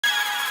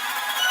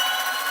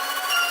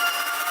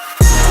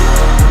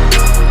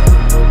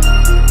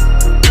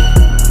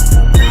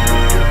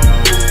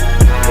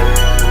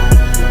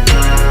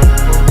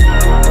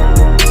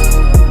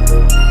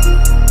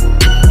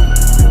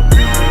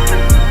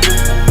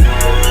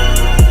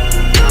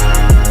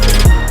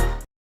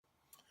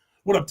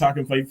What up,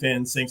 Talking Fight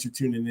fans? Thanks for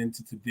tuning in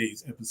to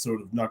today's episode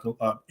of Knuckle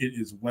Up. It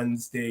is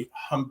Wednesday,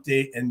 hump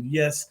day, and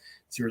yes,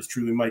 it's yours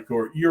truly, Mike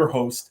Gore, your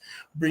host,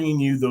 bringing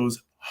you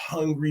those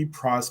hungry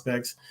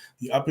prospects,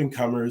 the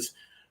up-and-comers,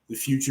 the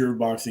future of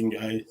boxing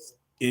guys.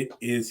 It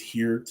is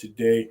here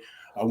today.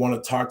 I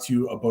want to talk to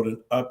you about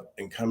an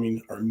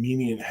up-and-coming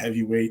Armenian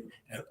heavyweight,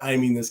 and I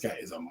mean this guy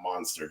is a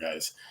monster,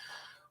 guys.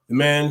 The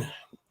man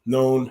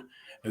known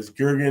as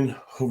Gurgen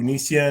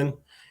Hovhannisyan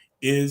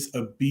is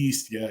a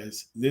beast,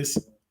 guys. This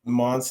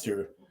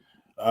monster,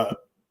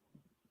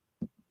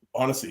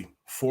 honestly,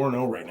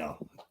 4-0 right now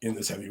in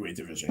this heavyweight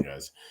division,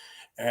 guys.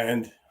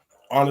 And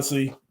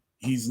honestly,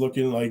 he's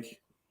looking like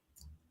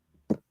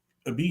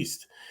a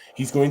beast.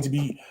 He's going to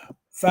be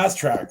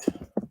fast-tracked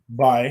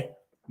by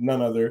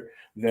none other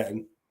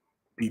than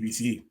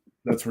BBC.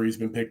 That's where he's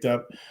been picked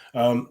up.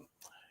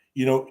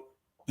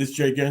 This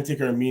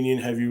gigantic Armenian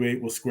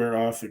heavyweight will square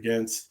off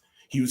against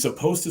 – he was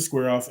supposed to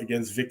square off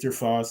against Victor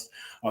Faust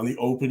on the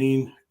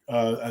opening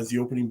as the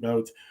opening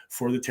bout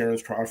for the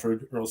Terence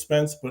Crawford Earl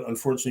Spence, but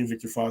unfortunately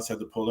Victor Faust had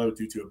to pull out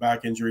due to a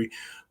back injury.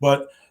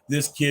 But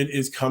this kid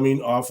is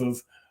coming off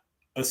of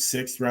a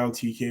 6th-round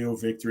TKO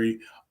victory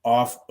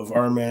off of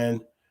our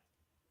man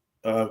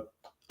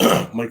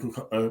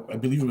Michael. I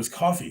believe it was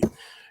Coffee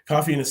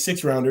in a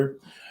 6-rounder.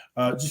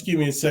 Just give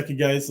me a second,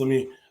 guys. Let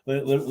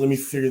me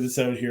figure this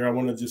out here. I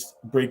want to just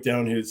break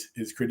down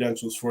his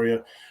credentials for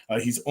you.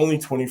 He's only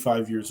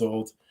 25 years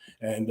old,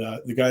 and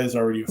the guy is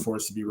already a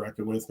force to be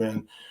reckoned with,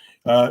 man.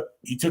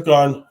 He took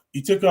on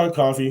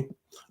Coffee.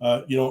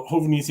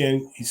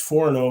 Hovhannisyan, he's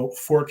 4-0,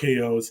 4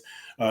 KOs.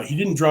 He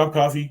didn't drop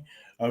Coffee,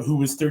 who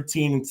was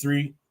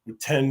 13-3 with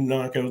 10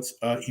 knockouts.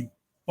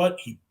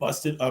 He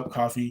busted up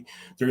Coffee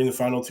during the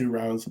final 2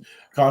 rounds.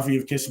 Coffee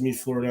of Kissimmee,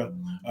 Florida,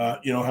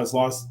 has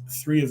lost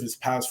 3 of his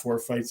past 4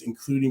 fights,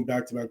 including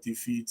back-to-back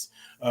defeats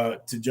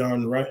to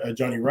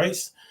Johnny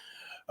Rice.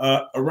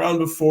 A round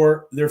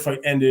before their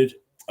fight ended,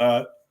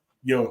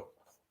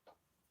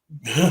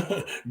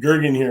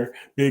 Gurgen here,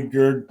 Big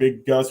Gurg,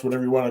 Big Gus,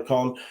 whatever you want to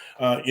call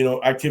him,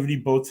 activity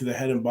both to the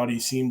head and body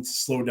seemed to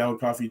slow down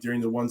Coffee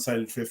during the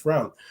one-sided 5th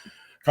round.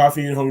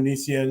 Coffee and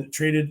Hovhannisyan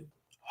traded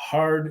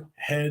hard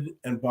head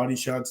and body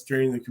shots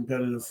during the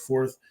competitive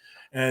 4th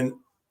and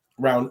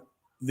round.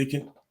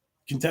 They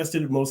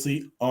contested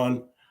mostly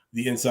on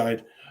the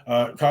inside.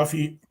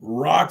 Coffee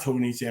rocked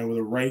Hovhannisyan with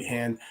a right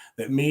hand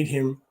that made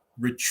him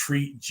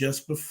retreat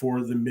just before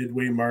the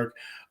midway mark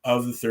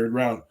of the 3rd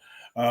round.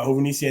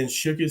 Hovhannisyan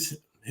shook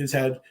his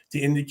head to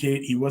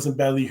indicate he wasn't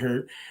badly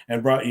hurt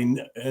and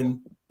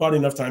bought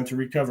enough time to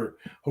recover.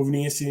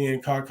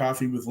 Hovhannisyan caught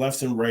Coffee with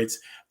lefts and rights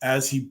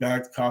as he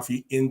backed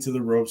Coffee into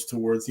the ropes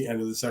towards the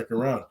end of the 2nd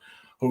round.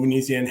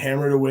 Hovhannisyan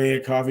hammered away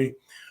at Coffee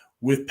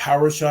with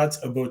power shots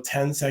about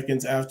 10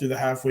 seconds after the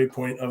halfway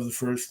point of the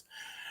 1st,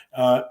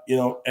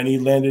 and he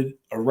landed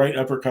a right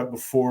uppercut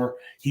before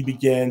he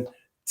began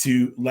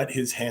to let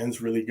his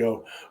hands really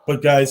go.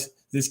 But guys,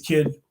 this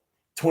kid,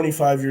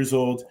 25 years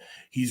old,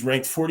 he's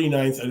ranked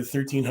 49th out of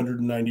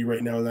 1,390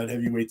 right now in that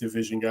heavyweight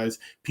division, guys.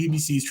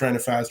 PBC's trying to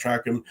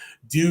fast-track him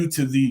due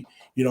to the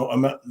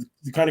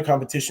kind of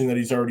competition that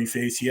he's already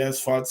faced. He has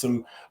fought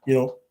some,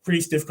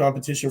 pretty stiff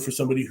competition for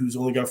somebody who's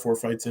only got 4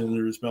 fights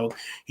under his belt.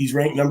 He's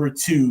ranked number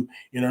 2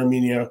 in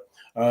Armenia.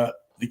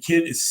 The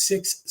kid is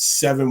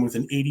 6'7" with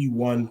an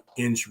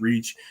 81-inch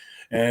reach.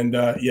 And,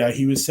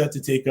 he was set to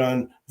take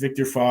on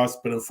Victor Faust,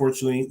 but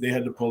unfortunately they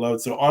had to pull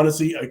out. So,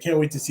 honestly, I can't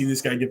wait to see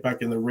this guy get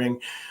back in the ring.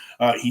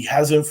 He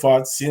hasn't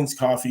fought since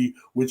Coffee,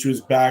 which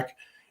was back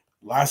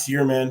last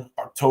year, man,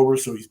 October.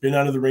 So he's been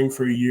out of the ring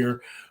for a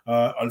year.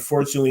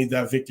 Unfortunately,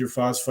 that Victor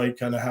Faust fight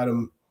kind of had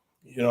him,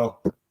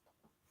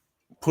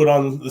 put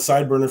on the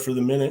side burner for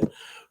the minute.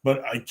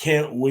 But I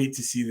can't wait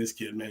to see this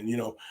kid, man.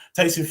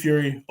 Tyson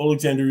Fury,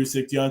 Alexander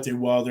Usyk, Deontay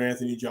Wilder,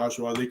 Anthony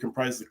Joshua, they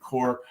comprise the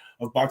core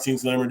of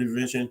boxing's Glamour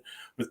division.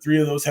 But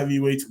 3 of those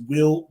heavyweights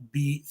will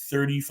be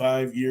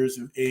 35 years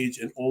of age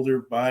and older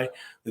by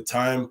this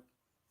time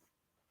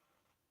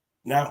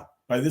now,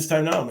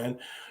 man.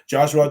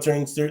 Joshua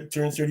turns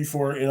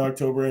 34 in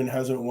October and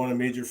hasn't won a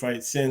major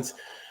fight since.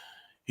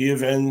 He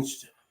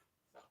avenged,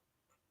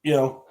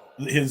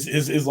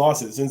 his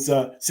losses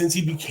since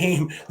he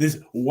became this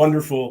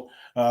wonderful,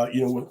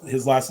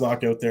 his last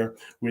knockout there,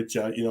 which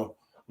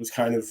was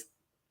kind of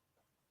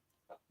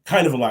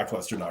a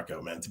lackluster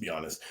knockout, man, to be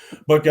honest.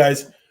 But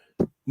guys,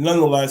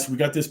 nonetheless, we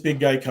got this big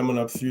guy coming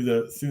up through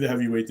the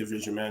heavyweight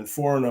division, man.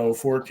 4-0,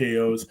 4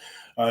 KOs.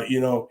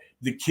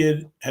 The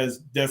kid has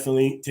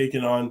definitely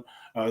taken on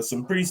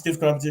some pretty stiff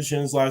competition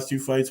in his last 2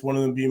 fights, one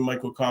of them being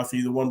Michael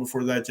Coffey, the one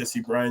before that,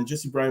 Jesse Bryan.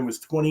 Jesse Bryan was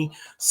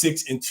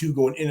 26-2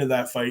 going into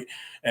that fight,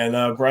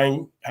 and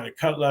Bryan had a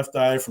cut left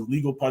eye from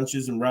legal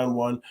punches in round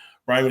 1.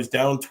 Bryan was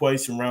down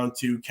twice in round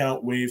 2,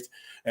 count waived,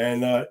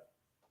 and,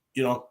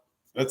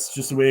 that's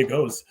just the way it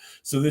goes.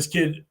 So this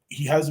kid,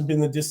 he hasn't been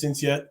the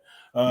distance yet.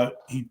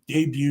 He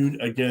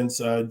debuted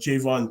against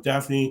Javon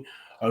Daphne,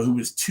 who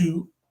was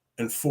 2-4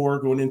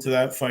 going into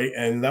that fight,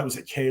 and that was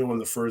a KO in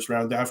the 1st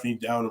round. Daphne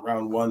down in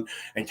round 1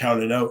 and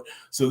counted out.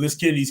 So this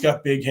kid, he's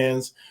got big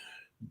hands.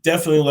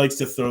 Definitely likes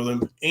to throw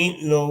them.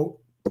 Ain't no,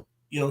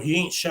 he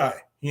ain't shy.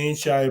 He ain't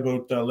shy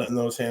about letting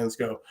those hands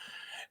go.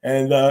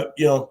 And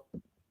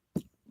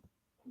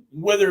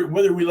whether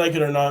we like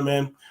it or not,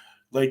 man,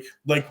 like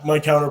my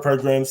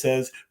counterpart Graham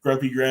says,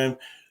 Grumpy Graham,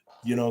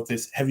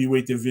 this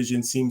heavyweight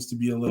division seems to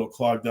be a little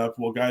clogged up.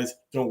 Well, guys,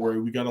 don't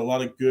worry. We got a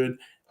lot of good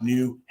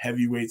new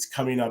heavyweights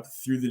coming up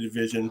through the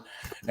division.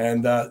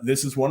 And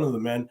this is one of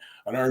them, man.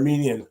 An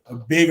Armenian, a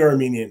big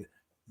Armenian.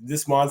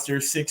 This monster,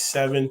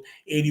 6'7",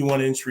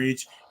 81-inch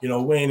reach,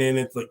 weighing in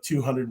at like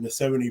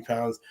 270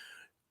 pounds.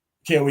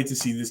 Can't wait to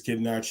see this kid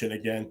in action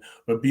again.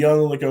 But be on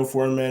the lookout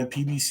for him, man.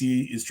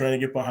 PBC is trying to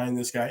get behind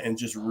this guy and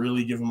just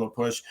really give him a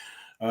push.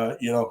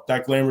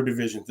 That glamour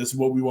division. This is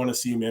what we want to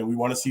see, man. We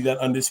want to see that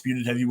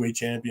undisputed heavyweight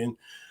champion.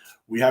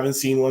 We haven't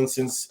seen one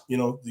since,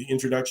 the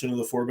introduction of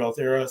the four belt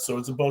era. So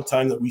it's about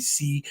time that we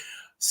see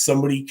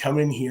somebody come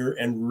in here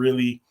and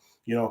really,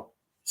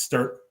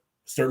 start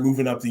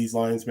moving up these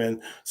lines, man.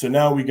 So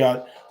now we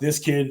got this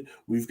kid.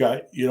 We've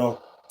got,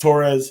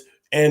 Torres,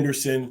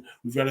 Anderson.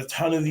 We've got a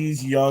ton of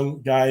these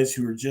young guys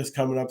who are just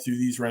coming up through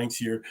these ranks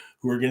here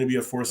who are going to be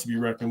a force to be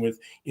reckoned with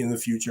in the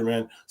future,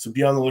 man. So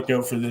be on the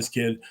lookout for this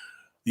kid.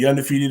 The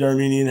undefeated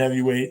Armenian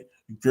heavyweight,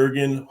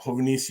 Gurgen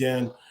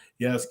Hovhannisyan.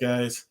 Yes,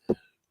 guys.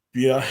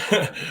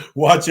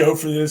 Watch out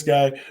for this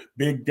guy,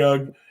 Big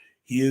Doug.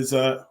 He is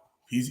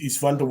he's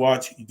fun to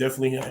watch. He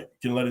definitely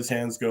can let his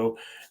hands go,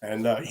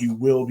 and he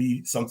will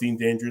be something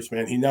dangerous,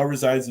 man. He now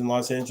resides in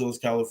Los Angeles,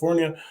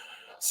 California.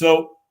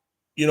 So,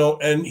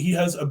 and he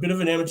has a bit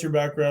of an amateur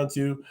background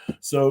too.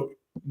 So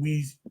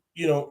he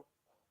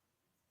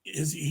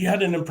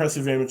had an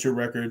impressive amateur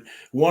record,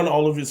 won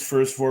all of his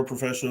first 4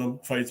 professional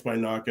fights by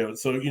knockout.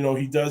 So,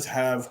 he does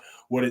have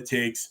what it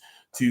takes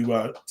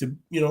to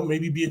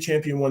maybe be a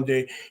champion one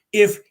day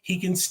if he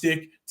can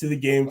stick to the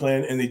game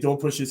plan and they don't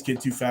push this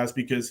kid too fast,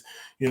 because,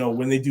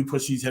 when they do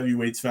push these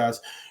heavyweights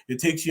fast, it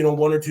takes, 1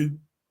 or 2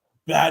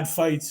 bad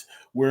fights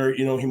where,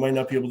 he might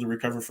not be able to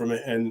recover from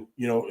it, and,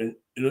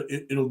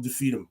 it'll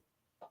defeat him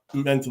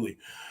mentally.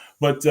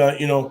 But,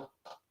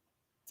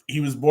 he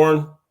was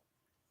born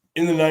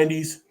in the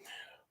 90s.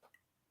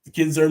 The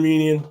kid's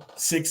Armenian,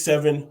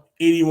 6'7",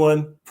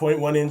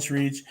 81.1-inch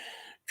reach,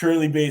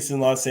 currently based in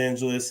Los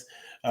Angeles.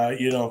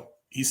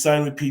 He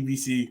signed with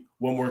PBC.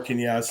 What more can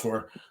you ask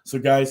for? So,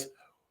 guys,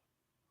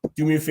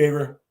 do me a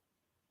favor.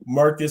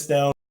 Mark this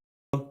down.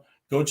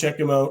 Go check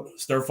him out.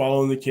 Start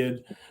following the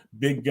kid.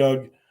 Big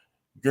Gug,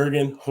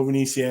 Gurgen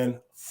Hovhannisyan,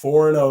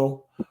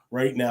 4-0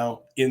 right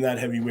now in that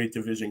heavyweight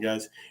division,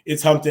 guys.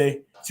 It's hump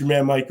day. It's your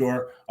man, Mike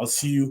Gore. I'll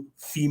see you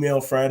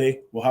Female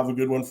Friday. We'll have a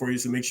good one for you,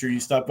 so make sure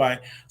you stop by.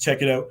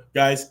 Check it out.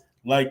 Guys,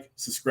 like,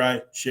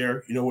 subscribe,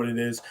 share. You know what it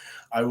is.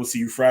 I will see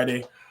you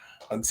Friday.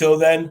 Until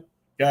then,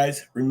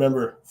 guys,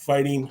 remember,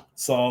 fighting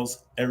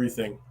solves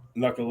everything.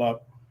 Knuckle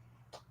up.